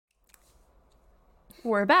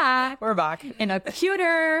We're back. We're back. In a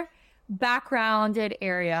cuter, backgrounded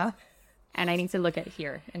area. And I need to look at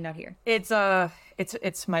here and not here. It's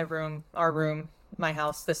my room, our room, my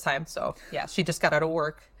house this time. So yeah, she just got out of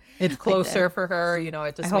work. It's closer for her, you know.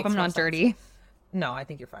 It just. I hope makes I'm more not sense. dirty. No, I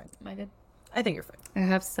think you're fine. Am I good? I think you're fine. I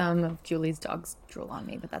have some of Julie's dog's drool on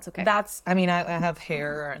me, but that's okay. I have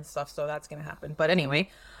hair and stuff, so that's gonna happen. But anyway,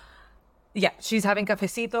 yeah, she's having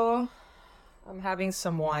cafecito. I'm having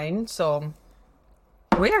some wine, so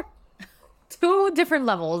we're 2 different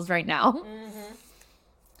levels right now.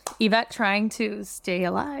 Yvette trying to stay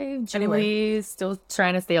alive. Julie still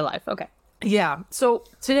trying to stay alive. Okay. yeah. So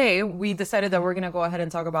today we decided that we're gonna go ahead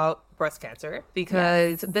and talk about breast cancer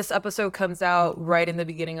because this episode comes out right in the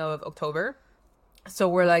beginning of October. So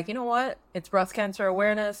we're like, you know what? It's breast cancer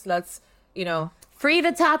awareness. Let's, Free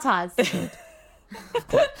the tatas.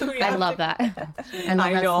 I love that. I love that know. And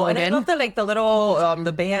I slogan. love the little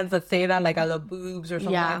the bands that say that, like I love boobs or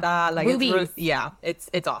something like that. Like Boobies.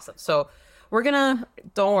 it's awesome. So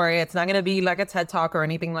don't worry, it's not gonna be like a TED talk or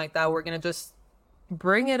anything like that. We're gonna just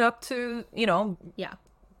bring it up to, Yeah.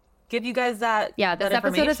 give you guys that. Yeah, this that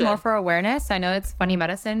episode is information. more for awareness. I know it's funny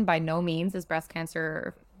medicine. By no means is breast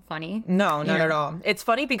cancer funny. No, not Yeah. at all. It's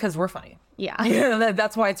funny because we're funny. Yeah.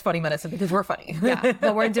 That's why it's funny medicine, because we're funny. Yeah.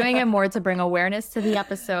 But we're doing it more to bring awareness to the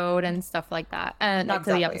episode and stuff like that. Not to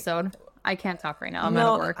the Exactly. episode. I can't talk right now. I'm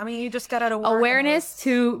out of work. I mean, you just got out of work. Awareness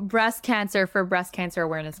to breast cancer for Breast Cancer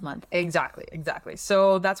Awareness Month. Exactly.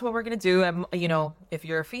 So that's what we're gonna do. And if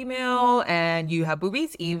you're a female and you have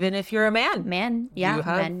boobies, even if you're a man, Men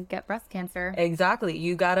get breast cancer. exactly,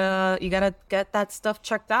 you gotta get that stuff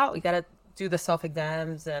checked out. You gotta do the self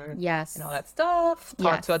exams and Yes. and all that stuff.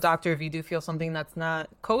 Talk Yes. to a doctor if you do feel something that's not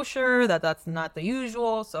kosher, that's not the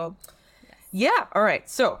usual. So yeah, all right.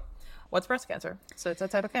 So what's breast cancer? So it's a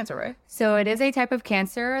type of cancer, right? So it is a type of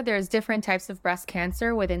cancer. There's different types of breast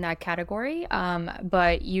cancer within that category,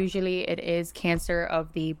 but usually it is cancer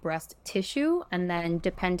of the breast tissue. And then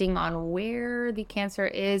depending on where the cancer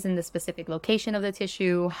is in the specific location of the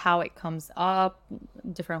tissue, how it comes up,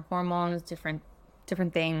 different hormones, different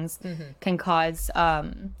things can cause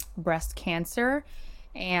breast cancer.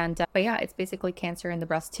 And but yeah, it's basically cancer in the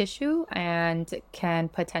breast tissue and can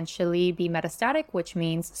potentially be metastatic, which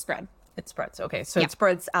means spread. It spreads. Okay. So it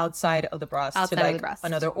spreads outside of the breast Outside to of like the breast.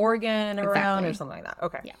 another organ around or Exactly. something like that.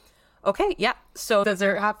 Okay. Yeah. Okay. Yeah. So does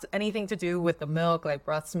there have anything to do with the milk, like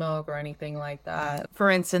breast milk or anything like that? For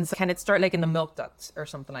instance, can it start like in the milk ducts or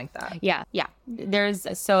something like that? Yeah.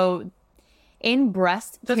 In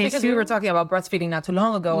breast Just tissue, because we were talking about breastfeeding not too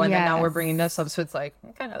long ago, and then now we're Yes. bringing this up, so it's like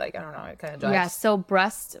kind of like, I don't know, it kind of drives. yeah, so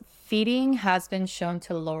breastfeeding has been shown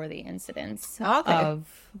to lower the incidence Okay.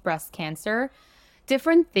 of breast cancer.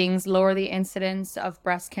 Different things lower the incidence of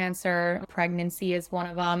breast cancer. Pregnancy is one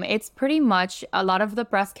of them. It's pretty much a lot of the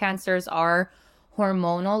breast cancers are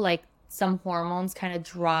hormonal, like some hormones kind of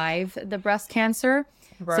drive the breast cancer.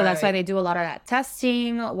 So that's why Right. they do a lot of that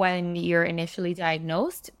testing when you're initially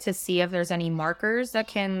diagnosed to see if there's any markers that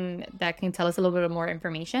can tell us a little bit more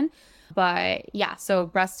information. But yeah, so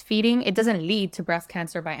breastfeeding, it doesn't lead to breast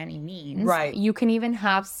cancer by any means. Right. You can even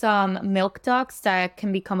have some milk ducts that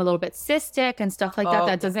can become a little bit cystic and stuff like that. Oh.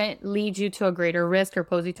 That doesn't lead you to a greater risk or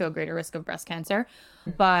pose you to a greater risk of breast cancer.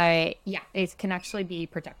 But yeah, it can actually be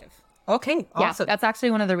protective. Okay. Yeah, Awesome. that's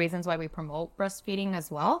actually one of the reasons why we promote breastfeeding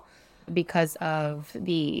as well, because of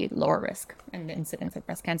the lower risk and the incidence of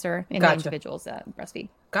breast cancer in the Gotcha. individuals that breastfeed.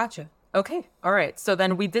 Gotcha. Okay. All right. So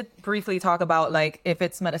then we did briefly talk about like if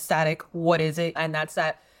it's metastatic, what is it? And that's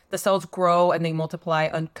that the cells grow and they multiply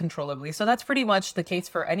uncontrollably. So that's pretty much the case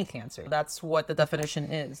for any cancer. That's what the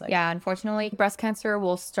definition is. Like, Yeah, unfortunately, breast cancer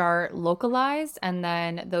will start localized and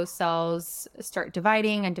then those cells start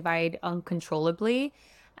dividing and divide uncontrollably.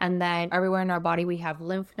 And then everywhere in our body, we have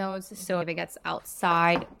lymph nodes. So if it gets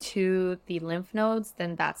outside to the lymph nodes,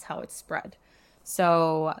 then that's how it's spread.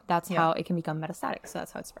 So that's how it can become metastatic. So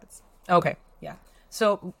that's how it spreads. Okay. Yeah.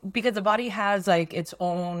 So because the body has like its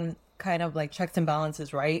own kind of like checks and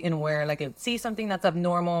balances, right? And where like it sees something that's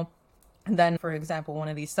abnormal, and then for example, one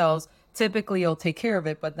of these cells, typically it'll take care of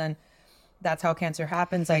it, but then that's how cancer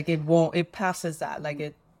happens. Like it passes that, like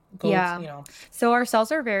it goes, Yeah. So our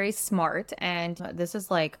cells are very smart, and this is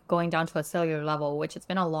like going down to a cellular level, which it's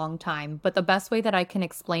been a long time. But the best way that I can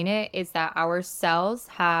explain it is that our cells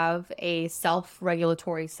have a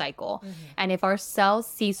self-regulatory cycle. And if our cells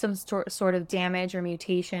see some sort of damage or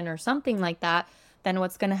mutation or something like that, then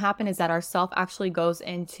what's going to happen is that our self actually goes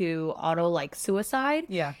into auto like suicide.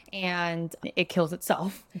 Yeah. And it kills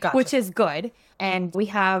itself, Gotcha. which is good. And we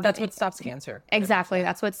have That's what stops cancer. Exactly.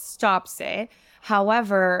 That's what stops it.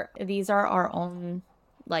 However, these are our own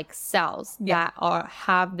like cells that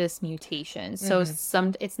have this mutation. So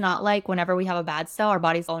it's not like whenever we have a bad cell, our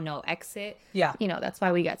body's, oh no, exit. Yeah. You know, that's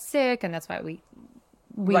why we get sick, and that's why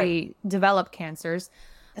we develop cancers.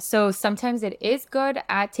 So sometimes it is good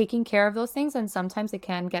at taking care of those things, and sometimes it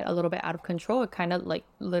can get a little bit out of control. It kind of like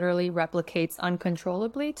literally replicates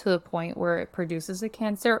uncontrollably to the point where it produces a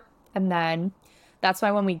cancer. And then that's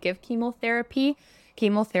why when we give chemotherapy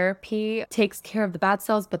takes care of the bad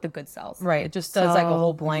cells, but the good cells. Right. It just does like a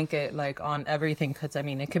whole blanket like on everything, because I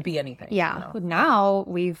mean, it could be anything. Yeah. You know? But now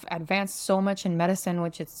we've advanced so much in medicine,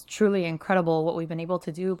 which is truly incredible what we've been able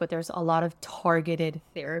to do. But there's a lot of targeted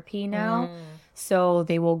therapy now. So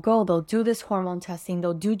they'll do this hormone testing,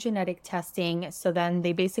 they'll do genetic testing. So then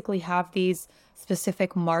they basically have these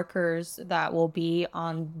specific markers that will be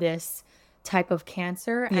on this type of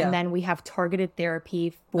cancer, and then we have targeted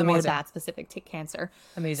therapy for that specific cancer.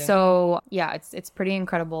 Amazing. So yeah, it's pretty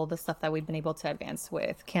incredible, the stuff that we've been able to advance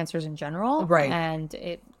with cancers in general, right? And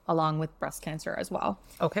it along with breast cancer as well.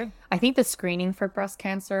 Okay. I think the screening for breast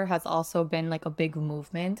cancer has also been like a big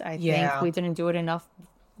movement. I think we didn't do it enough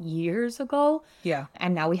years ago. Yeah.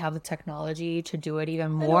 And now we have the technology to do it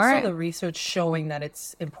even more. And also the research showing that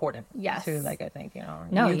it's important. Yes. Too, like I think, you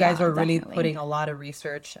know, you guys are really definitely putting a lot of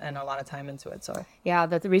research and a lot of time into it. So yeah,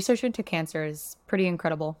 the research into cancer is pretty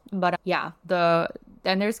incredible. But then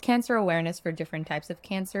there's cancer awareness for different types of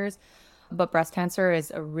cancers, but breast cancer is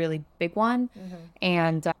a really big one,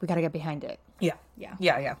 and we got to get behind it. Yeah.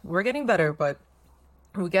 We're getting better, but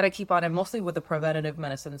we got to keep on it, mostly with the preventative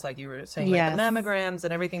medicines, like you were saying, like the mammograms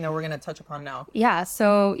and everything that we're going to touch upon now.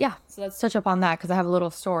 So let's touch up on that, because I have a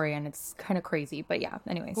little story and it's kind of crazy. But yeah,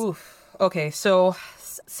 anyways. Oof. Okay, so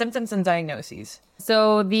symptoms and diagnoses.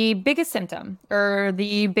 So the biggest symptom, or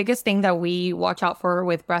the biggest thing that we watch out for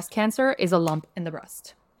with breast cancer, is a lump in the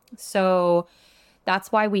breast. So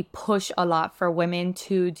that's why we push a lot for women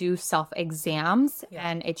to do self-exams,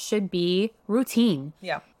 and it should be routine.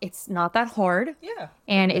 Yeah. It's not that hard. Yeah.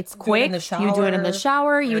 And it's quick. You do it in the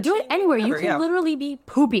shower. You do it anywhere. You can literally be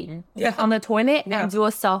pooping on the toilet and do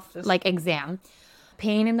a exam.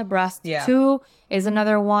 Pain in the breast too is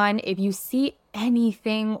another one. If you see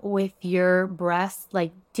anything with your breast,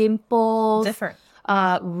 like dimples, different,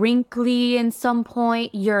 wrinkly in some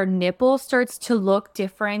point, your nipple starts to look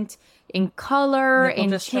different in color,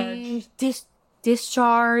 in change,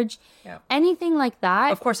 discharge, anything like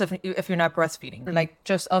that. Of course, if you're not breastfeeding, like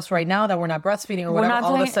just us right now that we're not breastfeeding or whatever,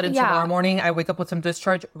 all of a sudden tomorrow morning I wake up with some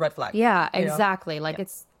discharge, red flag. Yeah, exactly. Like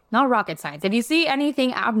it's not rocket science. If you see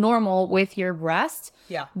anything abnormal with your breast,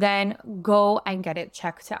 then go and get it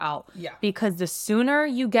checked out. Yeah. Because the sooner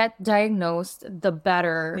you get diagnosed, the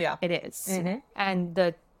better it is. And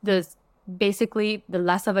the basically the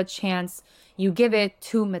less of a chance you give it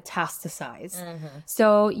to metastasize.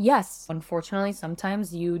 So yes, unfortunately,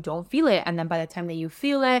 sometimes you don't feel it. And then by the time that you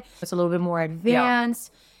feel it, it's a little bit more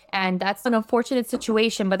advanced. And that's an unfortunate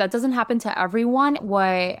situation, but that doesn't happen to everyone.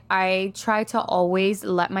 What I try to always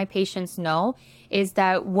let my patients know is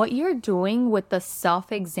that what you're doing with the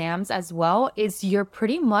self-exams as well is you're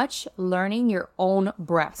pretty much learning your own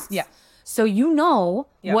breasts. Yeah. So you know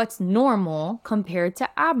what's normal compared to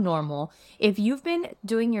abnormal. If you've been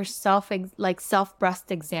doing your self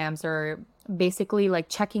breast exams, or basically like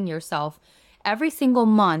checking yourself every single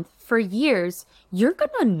month for years, you're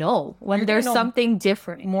gonna know when there's something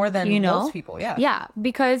different. More than most people, Yeah,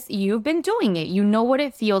 because you've been doing it. You know what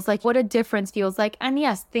it feels like, what a difference feels like. And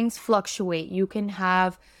yes, things fluctuate. You can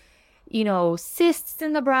have, cysts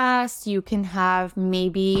in the breast. You can have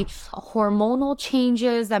maybe hormonal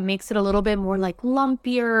changes that makes it a little bit more like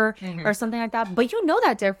lumpier or something like that. But you know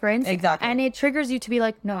that difference. Exactly. And it triggers you to be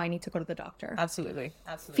like, no, I need to go to the doctor. Absolutely.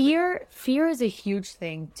 Fear is a huge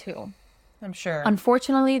thing too. I'm sure.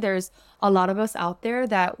 Unfortunately, there's a lot of us out there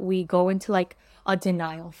that we go into like a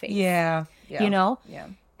denial phase. Yeah. Yeah.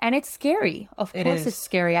 And it's scary. Of course it's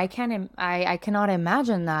scary. I cannot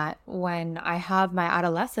imagine that when I have my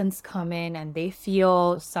adolescents come in and they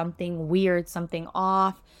feel something weird, something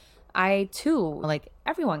off. I too,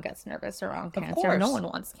 everyone gets nervous around cancer. Of course. No one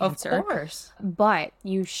wants cancer. Of course. But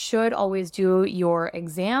you should always do your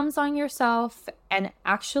exams on yourself. And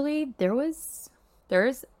actually, there's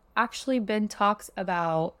actually been talks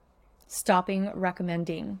about stopping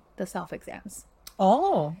recommending the self-exams.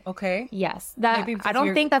 Oh, okay. Yes. I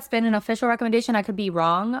don't think that's been an official recommendation. I could be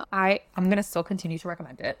wrong. I'm going to still continue to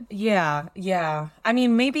recommend it. Yeah. I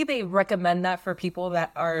mean, maybe they recommend that for people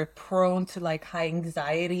that are prone to high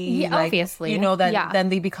anxiety. Yeah, obviously. Then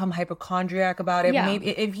they become hypochondriac about it. Yeah. Maybe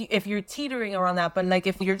if you're teetering around that, but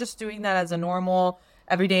if you're just doing that as a normal,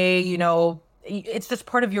 everyday, it's just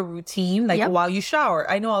part of your routine, like while you shower.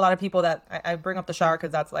 I know a lot of people that I bring up the shower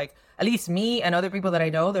because that's like, at least me and other people that I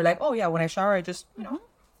know, they're like, oh yeah, when I shower, I just,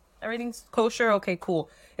 everything's kosher. Okay, cool.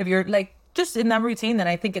 If you're like just in that routine, then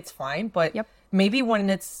I think it's fine. But maybe when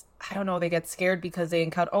it's, I don't know, they get scared because they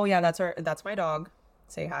encounter, oh yeah, that's my dog.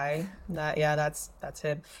 Say hi. That's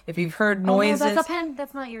him. If you've heard noises, oh, no, that's a pen.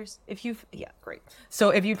 That's not yours. Great. So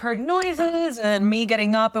if you've heard noises and me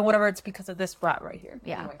getting up and whatever, it's because of this rat right here.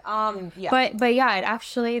 Yeah. Anyway, But yeah, it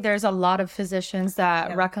actually, there's a lot of physicians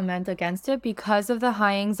that recommend against it because of the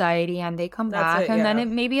high anxiety, and they come back and then it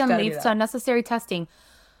maybe leads to unnecessary testing.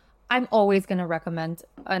 I'm always going to recommend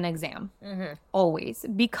an exam. Always.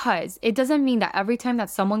 Because it doesn't mean that every time that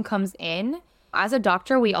someone comes in, as a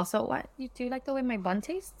doctor, we also, what? Do you like the way my bun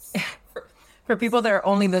tastes? For people that are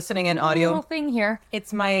only listening in audio, little thing here.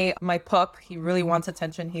 It's my pup. He really wants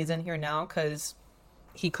attention. He's in here now because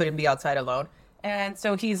he couldn't be outside alone. And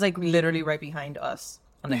so he's like literally right behind us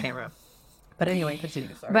on the camera. But anyway,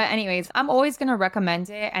 continue. Sorry. But anyways, I'm always going to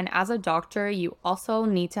recommend it. And as a doctor, you also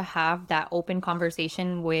need to have that open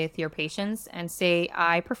conversation with your patients and say,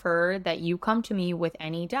 I prefer that you come to me with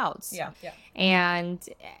any doubts. Yeah. And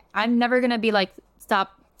I'm never going to be like,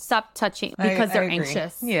 stop touching because they're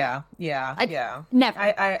anxious. Yeah. Never.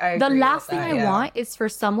 I the agree last with thing that, I want is for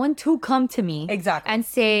someone to come to me exactly and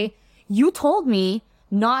say, you told me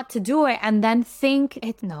not to do it, and then think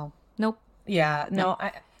nope. Yeah, no.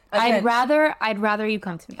 I'd rather you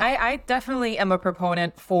come to me. I definitely am a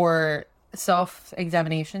proponent for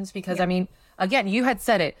self-examinations because I mean, again, you had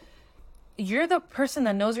said it. You're the person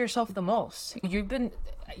that knows yourself the most.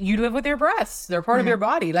 You live with your breasts. They're part of your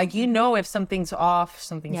body. Like, you know, if something's off,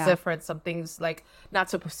 something's different, something's like not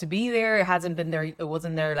supposed to be there. It hasn't been there. It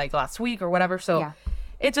wasn't there like last week or whatever. So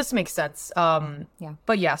it just makes sense.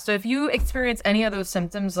 But yeah, so if you experience any of those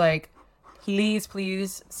symptoms, like,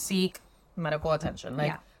 please seek medical attention.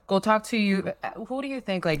 Like, go talk to you. Who do you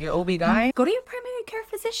think? Like your OB guy? Go to your primary care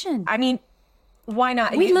physician. I mean, why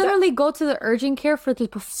not? We literally go to the urgent care for the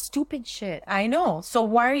stupid shit. I know. So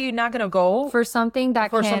why are you not gonna go for something that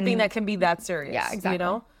can be that serious? Yeah, exactly. You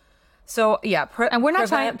know. So yeah, and we're not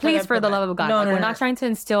trying. Please, for the love of God, we're not trying to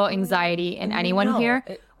instill anxiety in anyone here.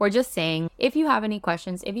 We're just saying, if you have any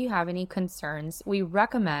questions, if you have any concerns, we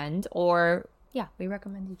recommend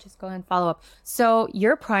you just go and follow up. So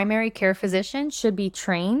your primary care physician should be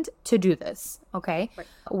trained to do this, okay? Right.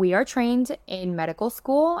 We are trained in medical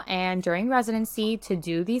school and during residency to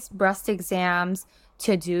do these breast exams,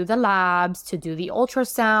 to do the labs, to do the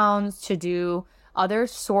ultrasounds, to do other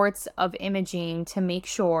sorts of imaging to make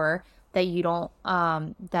sure that you don't,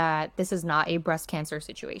 that this is not a breast cancer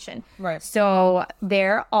situation. Right. So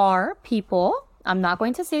there are people, I'm not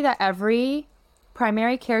going to say that every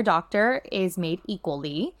primary care doctor is made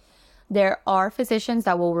equally. There are physicians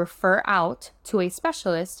that will refer out to a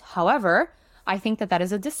specialist. However, I think that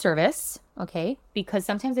is a disservice, okay? Because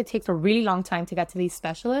sometimes it takes a really long time to get to these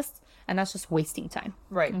specialists, and that's just wasting time.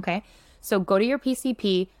 Right. Okay? So go to your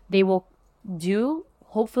PCP. They will do,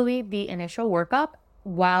 hopefully, the initial workup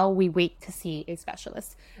while we wait to see a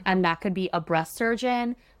specialist. And that could be a breast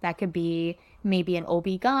surgeon. That could be maybe an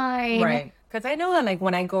OB-GYN. Right. Because I know that, like,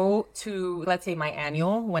 when I go to, let's say, my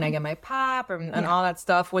annual, when I get my PAP and all that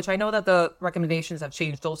stuff, which I know that the recommendations have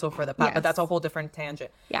changed also for the PAP, but that's a whole different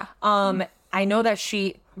tangent. Yeah. I know that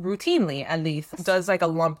she routinely, at least, does, like, a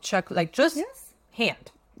lump check, like, just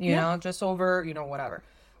hand, you know, just over, you know, whatever.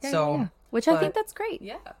 Which I think that's great.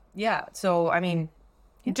 Yeah. So, I mean,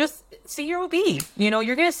 you just see your OB. You know,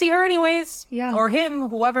 you're going to see her anyways. Yeah. Or him,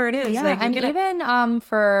 whoever it is. Yeah. Like, and even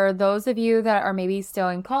for those of you that are maybe still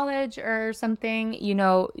in college or something, you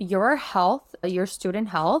know, your student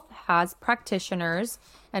health has practitioners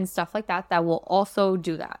and stuff like that will also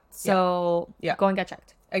do that. So go and get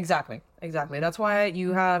checked. Exactly. That's why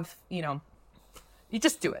you have, you know, you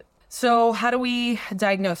just do it. So how do we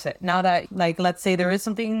diagnose it? Now that, like, let's say there is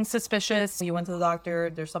something suspicious, you went to the doctor,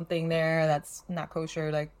 there's something there that's not kosher,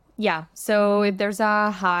 like. Yeah. So if there's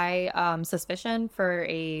a high suspicion for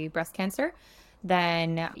a breast cancer,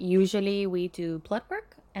 then usually we do blood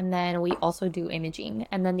work, and then we also do imaging.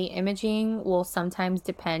 And then the imaging will sometimes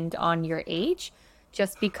depend on your age,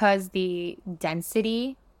 just because the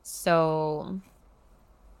density, so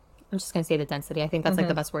I'm just going to say the density. I think that's like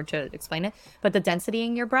the best word to explain it. But the density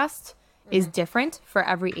in your breast is different for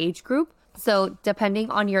every age group. So depending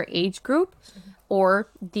on your age group or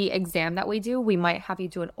the exam that we do, we might have you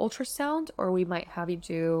do an ultrasound, or we might have you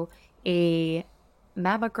do a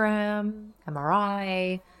mammogram,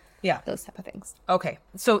 MRI, Yeah. those type of things. Okay.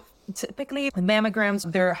 So typically mammograms,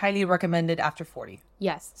 they're highly recommended after 40.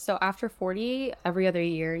 Yes. So after 40, every other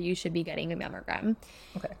year, you should be getting a mammogram.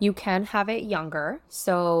 Okay. You can have it younger.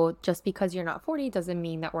 So just because you're not 40 doesn't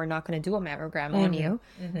mean that we're not going to do a mammogram on you.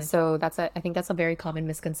 So I think that's a very common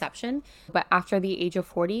misconception. But after the age of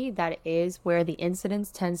 40, that is where the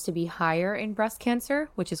incidence tends to be higher in breast cancer,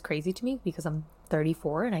 which is crazy to me because I'm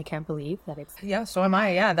 34 and I can't believe that it's Yeah, so am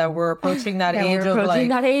I. Yeah, that we're approaching that age we're of approaching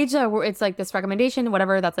like that age. It's like this recommendation,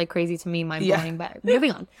 whatever. That's like crazy to me, mind blowing. But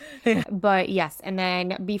moving on. But yes, and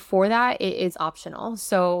then before that, it is optional.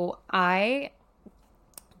 So I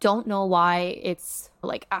don't know why it's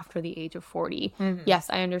like after the age of 40. Yes,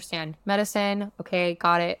 I understand medicine. Okay,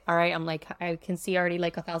 got it. All right, I'm like I can see already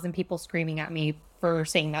like 1,000 people screaming at me for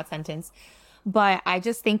saying that sentence. But I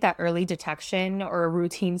just think that early detection or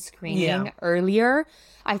routine screening earlier,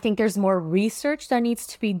 I think there's more research that needs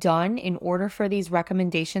to be done in order for these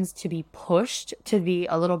recommendations to be pushed to be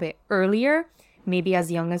a little bit earlier, maybe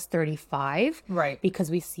as young as 35. Right.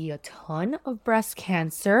 Because we see a ton of breast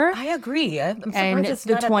cancer I agree. I'm surprised and it's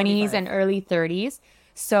the not at 20s 35. and early 30s.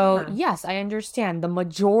 So yes, I understand. The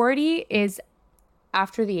majority is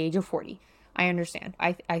after the age of 40. I understand.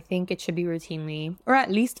 I think it should be routinely or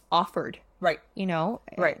at least offered. Right. You know,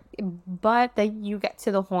 Right. But then you get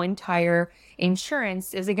to the whole entire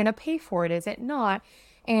insurance. Is it going to pay for it? Is it not?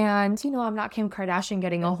 And, I'm not Kim Kardashian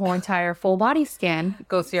getting a whole entire full body scan.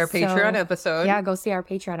 Go see our Patreon episode. Yeah, go see our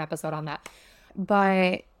Patreon episode on that.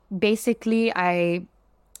 But basically,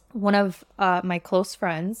 one of my close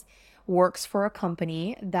friends works for a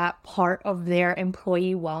company that part of their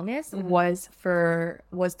employee wellness was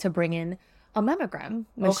to bring in a mammogram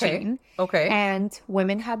machine. Okay. And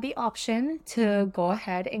women had the option to go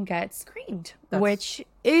ahead and get screened, which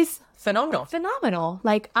is Phenomenal.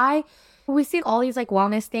 Like we see all these like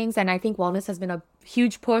wellness things, and I think wellness has been a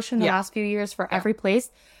huge push in the last few years for every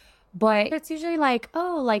place. But it's usually like,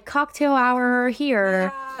 like cocktail hour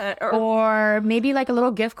here, or maybe like a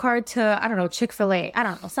little gift card to, I don't know, Chick-fil-A. I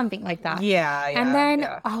don't know, something like that. Yeah. And then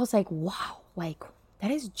I was like, wow, like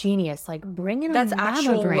that is genius. Like bring in That's a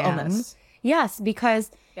actual mammogram. wellness. Yes, because,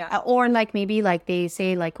 or like maybe like they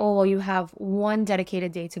say like, oh, well, you have one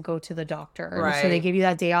dedicated day to go to the doctor. Right. So they give you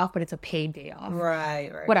that day off, but it's a paid day off.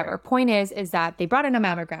 Right. Whatever. Point is that they brought in a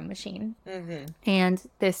mammogram machine. And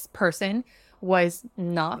this person was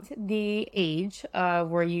not the age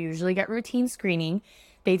where you usually get routine screening.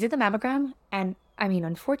 They did the mammogram. And I mean,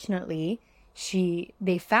 unfortunately,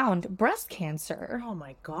 they found breast cancer. Oh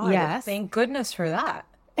my God. Yes. Thank goodness for that.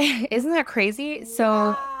 Isn't that crazy?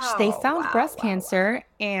 So they found breast cancer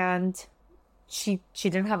and she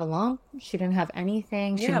didn't have a lump. She didn't have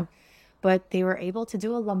anything. But they were able to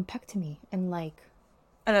do a lumpectomy and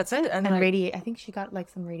that's it. and radiate. I think she got like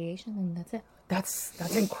some radiation and that's it.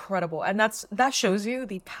 That's incredible. And that shows you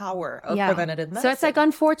the power of preventative medicine. So it's like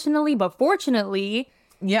unfortunately, but fortunately.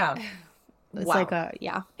 Yeah. It's like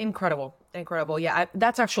Incredible. Yeah,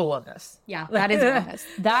 that's actual wellness. Yeah, that is wellness.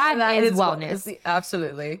 that is wellness.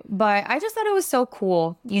 Absolutely. But I just thought it was so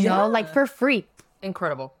cool, you know, like for free.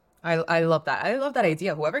 Incredible. I love that. I love that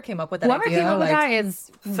idea. Whoever came up with that idea. Whoever came up with that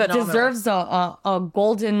is phenomenal. Deserves a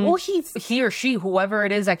golden. Well, he or she, whoever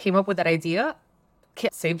it is that came up with that idea,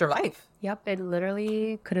 saved their life. Yep, it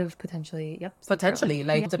literally could have potentially. Potentially,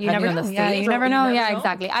 like you never depending on the know. stage. Yeah, you never know. Yeah,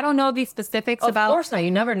 exactly. I don't know the specifics about. Of course not.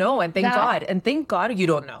 You never know, and thank God. And thank God you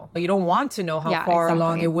don't know. You don't want to know how far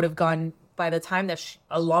along it would have gone by the time that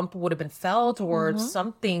a lump would have been felt or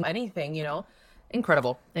something, anything.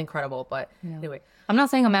 Incredible. But anyway. I'm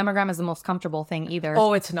not saying a mammogram is the most comfortable thing either.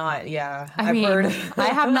 Oh, it's not. Yeah, I've heard. I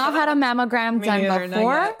have not had a mammogram done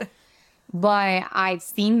before, but I've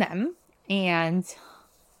seen them, and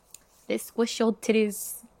they squish your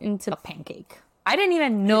titties into a pancake. I didn't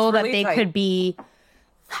even know that they could be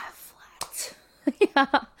that flat.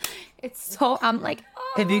 Yeah, it's so. I'm like,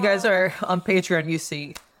 if you guys are on Patreon, you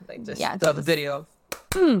see like just the video.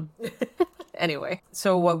 Anyway,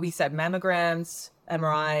 so what we said: mammograms,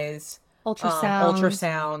 MRIs.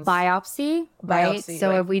 Ultrasounds, biopsy, right?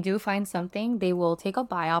 So if we do find something, they will take a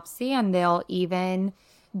biopsy and they'll even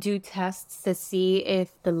do tests to see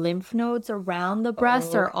if the lymph nodes around the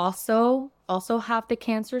breast are also have the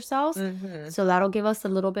cancer cells. So that'll give us a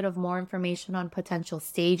little bit of more information on potential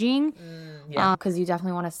staging. Because you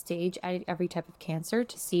definitely want to stage every type of cancer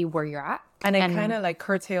to see where you're at. And it kind of like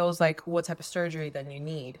curtails like what type of surgery then you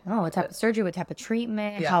need. Oh, what type of surgery, what type of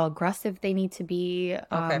treatment, how aggressive they need to be.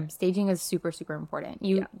 Staging is super, super important.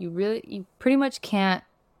 You pretty much can't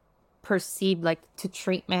proceed like to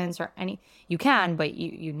treatments or you can, but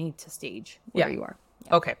you need to stage where you are.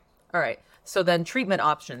 Okay. All right. So then treatment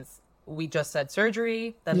options. we just said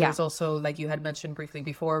surgery. Then there's also, like you had mentioned briefly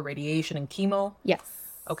before, radiation and chemo. Yes.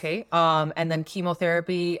 Okay. And then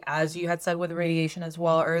chemotherapy, as you had said with radiation as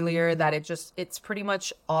well earlier, that it's pretty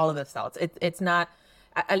much all of the cells. It's not,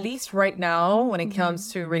 at least right now, when it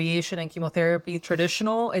comes to radiation and chemotherapy,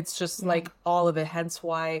 traditional, it's just like all of it. Hence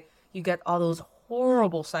why you get all those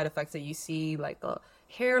horrible side effects that you see, like the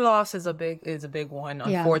hair loss is a big one.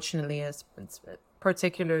 Unfortunately, it's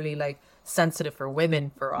particularly like sensitive for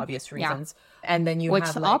women for obvious reasons. And then you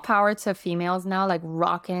have all power to females now, like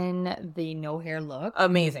rocking the no hair look.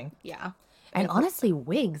 Amazing. Yeah. And honestly,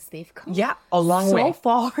 wigs, they've come a long way. so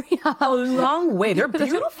far. A long way. They're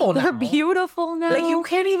beautiful now. They're beautiful now. Like you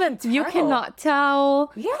can't even tell. You cannot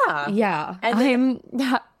tell. Yeah. Yeah. And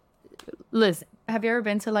listen, have you ever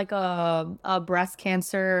been to like a breast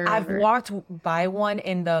cancer? I've walked by one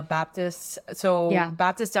in the Baptist. So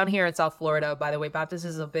Baptist down here in South Florida, by the way. Baptist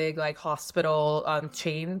is a big like hospital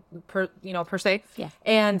chain per se. Yeah.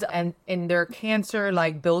 And in their cancer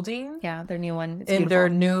like building. Yeah, their new one. It's in their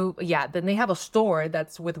new then they have a store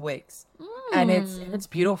that's with wigs. And it's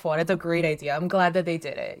beautiful and it's a great idea. I'm glad that they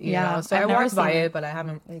did it. You know? So I walked by it, but I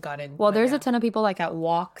haven't gotten. Well, there's a ton of people like at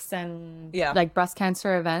walks and like breast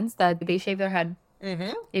cancer events that they shave their head.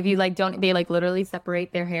 Mm-hmm. If you like they like literally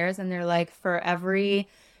separate their hairs and they're like, for every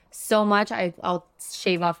so much I'll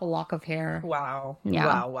shave off a lock of hair. Wow.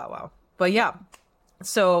 Yeah. Wow. But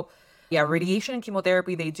so radiation and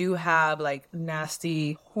chemotherapy, they do have like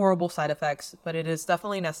nasty, horrible side effects, but it is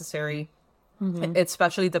definitely necessary. Mm-hmm.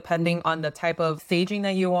 Especially depending on the type of staging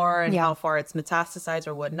that you are and how far it's metastasized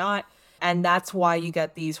or whatnot. And that's why you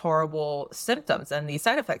get these horrible symptoms and these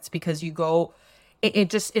side effects, because you go,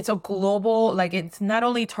 it's a global, like it's not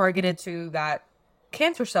only targeted to that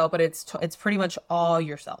cancer cell, but it's pretty much all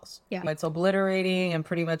your cells. Yeah. It's obliterating and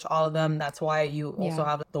pretty much all of them. That's why you also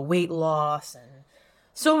have the weight loss and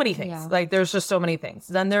so many things. Yeah. Like there's just so many things.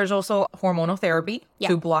 Then there's also hormonal therapy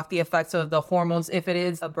to block the effects of the hormones if it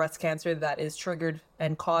is a breast cancer that is triggered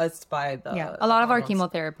and caused by the a lot of our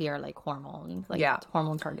chemotherapy are like hormone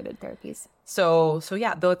targeted therapies. So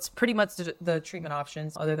that's pretty much the treatment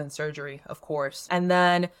options other than surgery, of course. And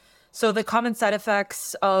then so the common side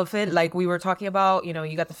effects of it, like we were talking about,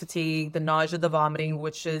 you got the fatigue, the nausea, the vomiting,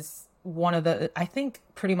 which is one of the, I think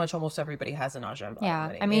pretty much almost everybody has a nausea and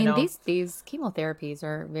vomiting. I mean, these chemotherapies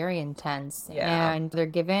are very intense and they're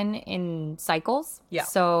given in cycles. Yeah.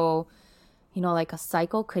 So, like a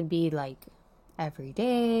cycle could be like every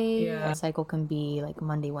day. Yeah. A cycle can be like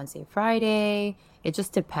Monday, Wednesday, Friday. It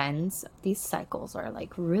just depends. These cycles are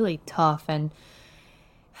like really tough, and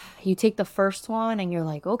you take the first one and you're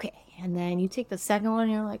like, okay. And then you take the second one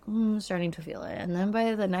and you're like, starting to feel it. And then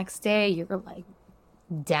by the next day, you're like,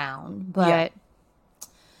 down. But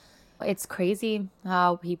it's crazy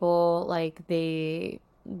how people like they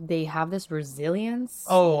have this resilience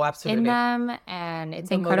in them, and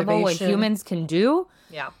it's incredible what humans can do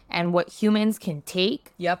and what humans can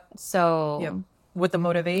take. So with the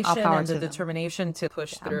motivation and the determination to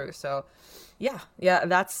push through. So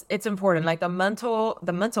it's important. Like the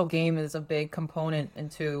mental game is a big component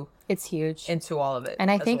it's huge into all of it. And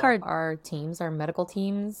I think our teams, our medical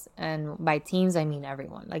teams, and by teams I mean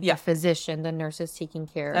everyone, like the physician, the nurses taking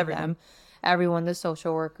care of them, everyone, the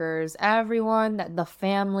social workers, everyone, the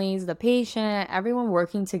families, the patient, everyone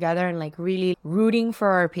working together and like really rooting for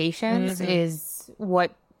our patients is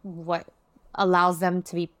what allows them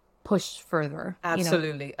to be pushed further.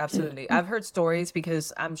 Absolutely. I've heard stories,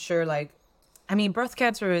 because I'm sure breast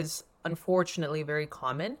cancer is unfortunately very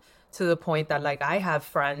common, to the point that like I have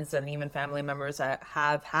friends and even family members that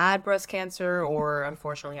have had breast cancer or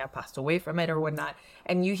unfortunately have passed away from it or whatnot.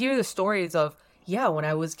 And you hear the stories of, when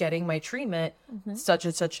I was getting my treatment, such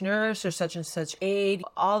and such nurse or such and such aide,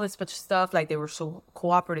 all this bunch of stuff, like they were so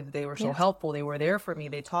cooperative, they were so helpful, they were there for me,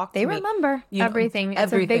 they talked to me. They remember everything.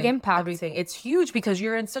 It's a big impact. Everything. It's huge, because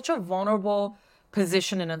you're in such a vulnerable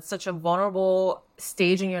position and in such a vulnerable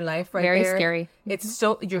stage in your life Very scary. It's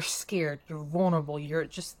so, you're scared, you're vulnerable, you're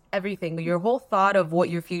just everything. Your whole thought of what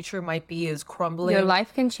your future might be is crumbling. Your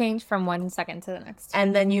life can change from one second to the next.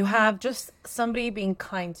 And then you have just somebody being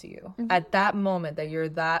kind to you at that moment that you're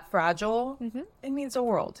that fragile. It means the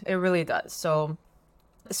world. It really does. So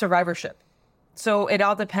survivorship. So it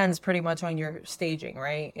all depends pretty much on your staging,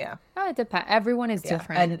 right? Yeah. Oh, it depends. Everyone is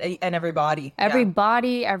different. And every body. Every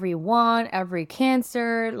body, everyone, every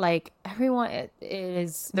cancer, like everyone, it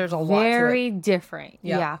is there's a lot very different.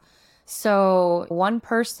 Yeah. So one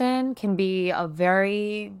person can be a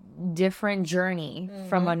very different journey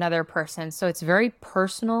from another person. So it's very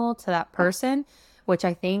personal to that person, which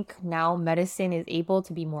I think now medicine is able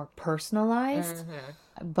to be more personalized.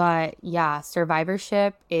 But yeah,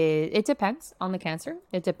 survivorship it depends on the cancer.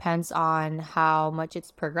 It depends on how much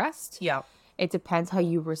it's progressed. Yeah. It depends how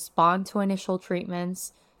you respond to initial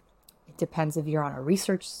treatments. It depends if you're on a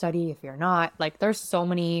research study, if you're not. Like, there's so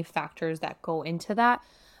many factors that go into that.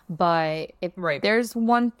 But if Right. there's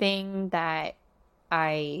one thing that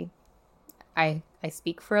I I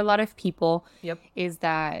speak for a lot of people, Yep. is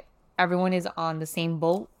that everyone is on the same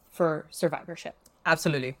boat for survivorship.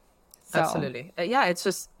 Absolutely. So, Absolutely. Yeah,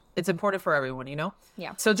 it's important for everyone, you know?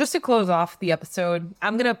 yeah. So just to close off the episode,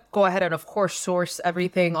 I'm going to go ahead and, of course, source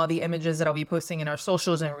everything, all the images that I'll be posting in our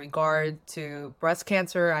socials in regard to breast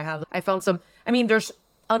cancer. I found some, I mean, there's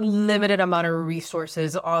unlimited amount of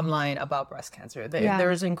resources online about breast cancer. Yeah.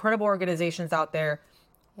 There's incredible organizations out there.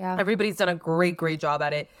 Yeah. Everybody's done a great job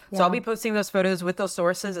at it. So Yeah. I'll be posting those photos with those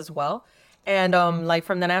sources as well. And like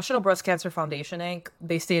from the National Breast Cancer Foundation Inc.,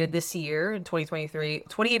 they stated this year in 2023,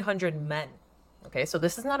 2,800 men. Okay, so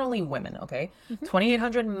this is not only women, okay?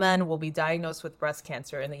 2,800 men will be diagnosed with breast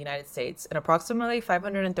cancer in the United States, and approximately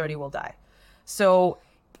 530 will die. So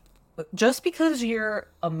just because you're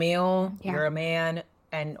a male, Yeah. you're a man,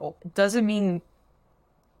 and doesn't mean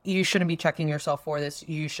you shouldn't be checking yourself for this.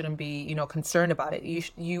 You shouldn't be, concerned about it.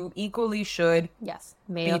 You equally should. Yes.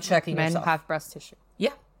 Male, checking men yourself. have breast tissue.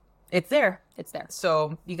 Yeah, it's there. It's there.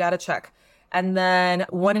 So you got to check. And then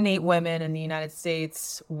 1 in 8 women in the United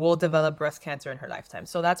States will develop breast cancer in her lifetime.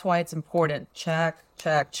 So that's why it's important. Check.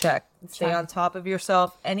 Stay on top of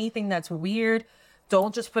yourself. Anything that's weird,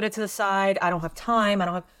 don't just put it to the side. I don't have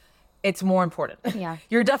time. It's more important. Yeah.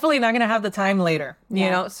 You're definitely not going to have the time later, you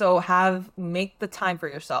Yeah. know? So make the time for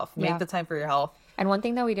yourself. Make Yeah. the time for your health. And one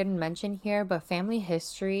thing that we didn't mention here, but family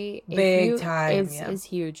history Big time, yeah. is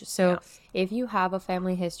huge. So if you have a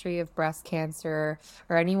family history of breast cancer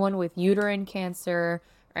or anyone with uterine cancer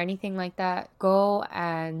or anything like that, go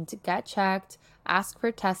and get checked, ask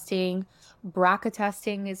for testing. BRCA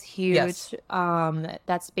testing is huge. Yes.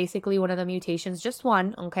 That's basically one of the mutations, just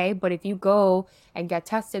one, okay? But if you go and get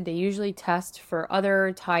tested, they usually test for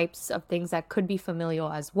other types of things that could be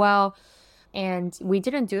familial as well. And we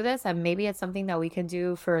didn't do this, and maybe it's something that we can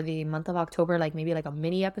do for the month of October, like maybe like a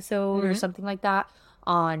mini episode or something like that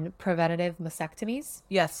on preventative mastectomies,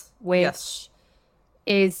 Yes. which Yes.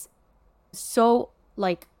 is so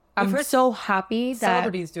like, I'm heard so happy that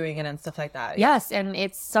Celebrities doing it and stuff like that. yes, and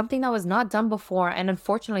it's something that was not done before, and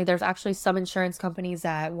unfortunately there's actually some insurance companies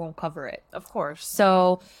that won't cover it. Of course.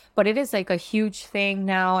 So, but it is like a huge thing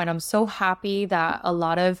now, and I'm so happy that a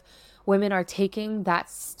lot of women are taking that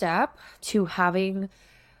step to having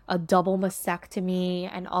a double mastectomy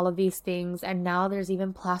and all of these things. And now there's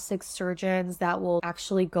even plastic surgeons that will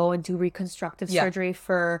actually go and do reconstructive surgery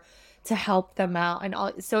to help them out and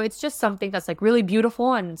all. So it's just something that's like really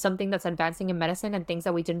beautiful and something that's advancing in medicine and things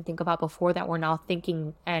that we didn't think about before that we're now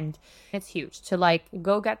thinking. And it's huge to like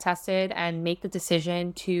go get tested and make the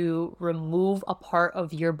decision to remove a part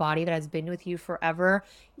of your body that has been with you forever,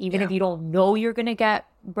 even if you don't know you're going to get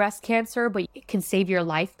breast cancer, but it can save your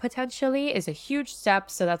life potentially, is a huge step.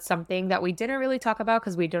 So that's something that we didn't really talk about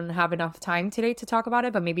because we didn't have enough time today to talk about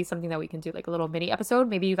it, but maybe something that we can do like a little mini episode.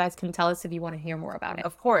 Maybe you guys can tell us if you want to hear more about it.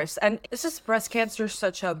 Of course. And it's just breast cancer is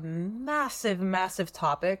such a massive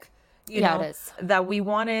topic, you know, it is. that we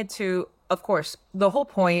wanted to, of course, the whole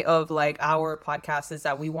point of like our podcast is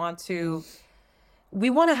that we want to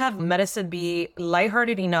have medicine be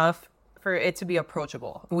lighthearted enough for it to be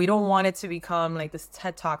approachable. We don't want it to become like this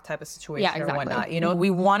TED Talk type of situation or whatnot. You know,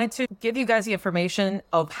 we wanted to give you guys the information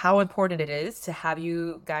of how important it is to have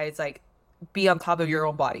you guys like be on top of your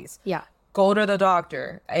own bodies. Yeah. Go to the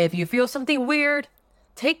doctor. If you feel something weird,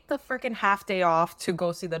 take the freaking half day off to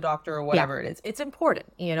go see the doctor or whatever it is. It's important,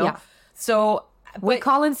 you know? Yeah. So We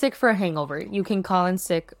call in sick for a hangover. You can call in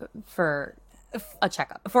sick for a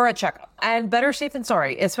checkup. for a checkup, and better safe than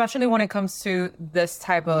sorry, especially when it comes to this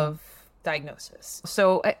type of diagnosis.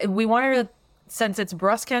 So we wanted to, since it's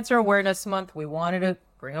Breast Cancer Awareness Month, we wanted to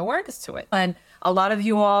bring awareness to it. And a lot of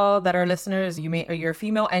you all that are listeners, you're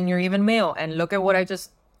female and you're even male. And look at what I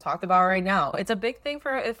just talked about right now. It's a big thing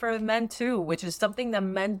for men too, which is something that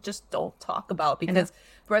men just don't talk about because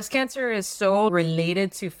breast cancer is so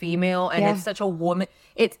related to female and it's such a woman.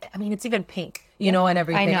 It's even pink, you know, and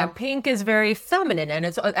everything. I know. And pink is very feminine, and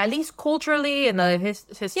it's at least culturally and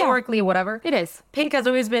historically, whatever. It is. Pink has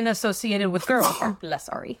always been associated with girls. Less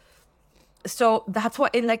sorry. So that's why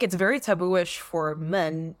it's very tabooish for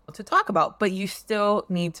men to talk about, but you still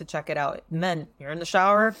need to check it out. Men, you're in the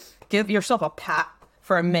shower, give yourself a pat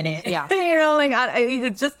for a minute. Yeah. You know, like I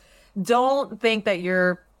just don't think that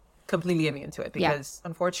you're completely immune to it because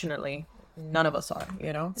unfortunately none of us are,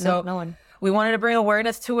 you know? So no one. we wanted to bring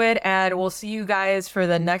awareness to it, and we'll see you guys for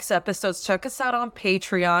the next episodes. Check us out on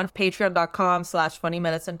Patreon, patreon.com/Funny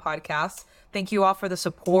Medicine Podcast. Thank you all for the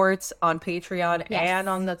support on Patreon and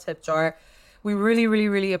on the tip jar. We really, really,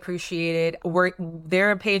 really appreciate it. We're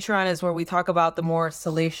there on Patreon is where we talk about the more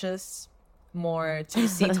salacious, more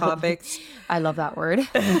juicy topics. I love that word.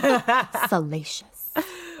 Salacious.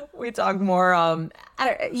 We talk more,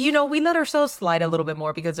 we let ourselves slide a little bit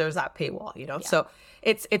more because there's that paywall, so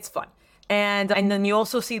it's fun. And then you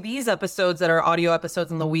also see these episodes that are audio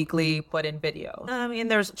episodes in the weekly put in video. I mean,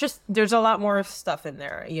 there's a lot more stuff in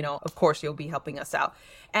there, of course you'll be helping us out.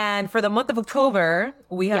 And for the month of October,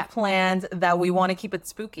 we have planned that we want to keep it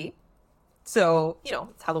spooky. So,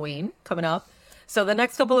 it's Halloween coming up. So the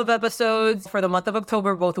next couple of episodes for the month of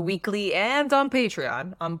October, both weekly and on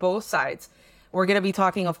Patreon, on both sides, we're going to be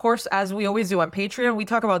talking, of course, as we always do on Patreon, we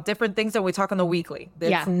talk about different things that we talk on the weekly.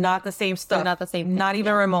 It's not the same stuff. They're not the same thing. Not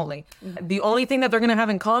even remotely. Mm-hmm. The only thing that they're going to have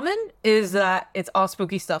in common is that it's all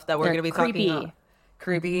spooky stuff that we're going to be talking about.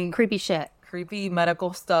 Creepy shit. Creepy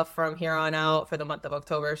medical stuff from here on out for the month of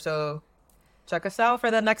October. So check us out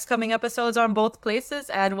for the next coming episodes on both places,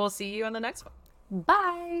 and we'll see you on the next one.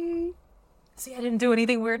 Bye. See, I didn't do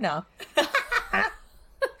anything weird now. I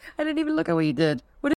didn't even look at what you did.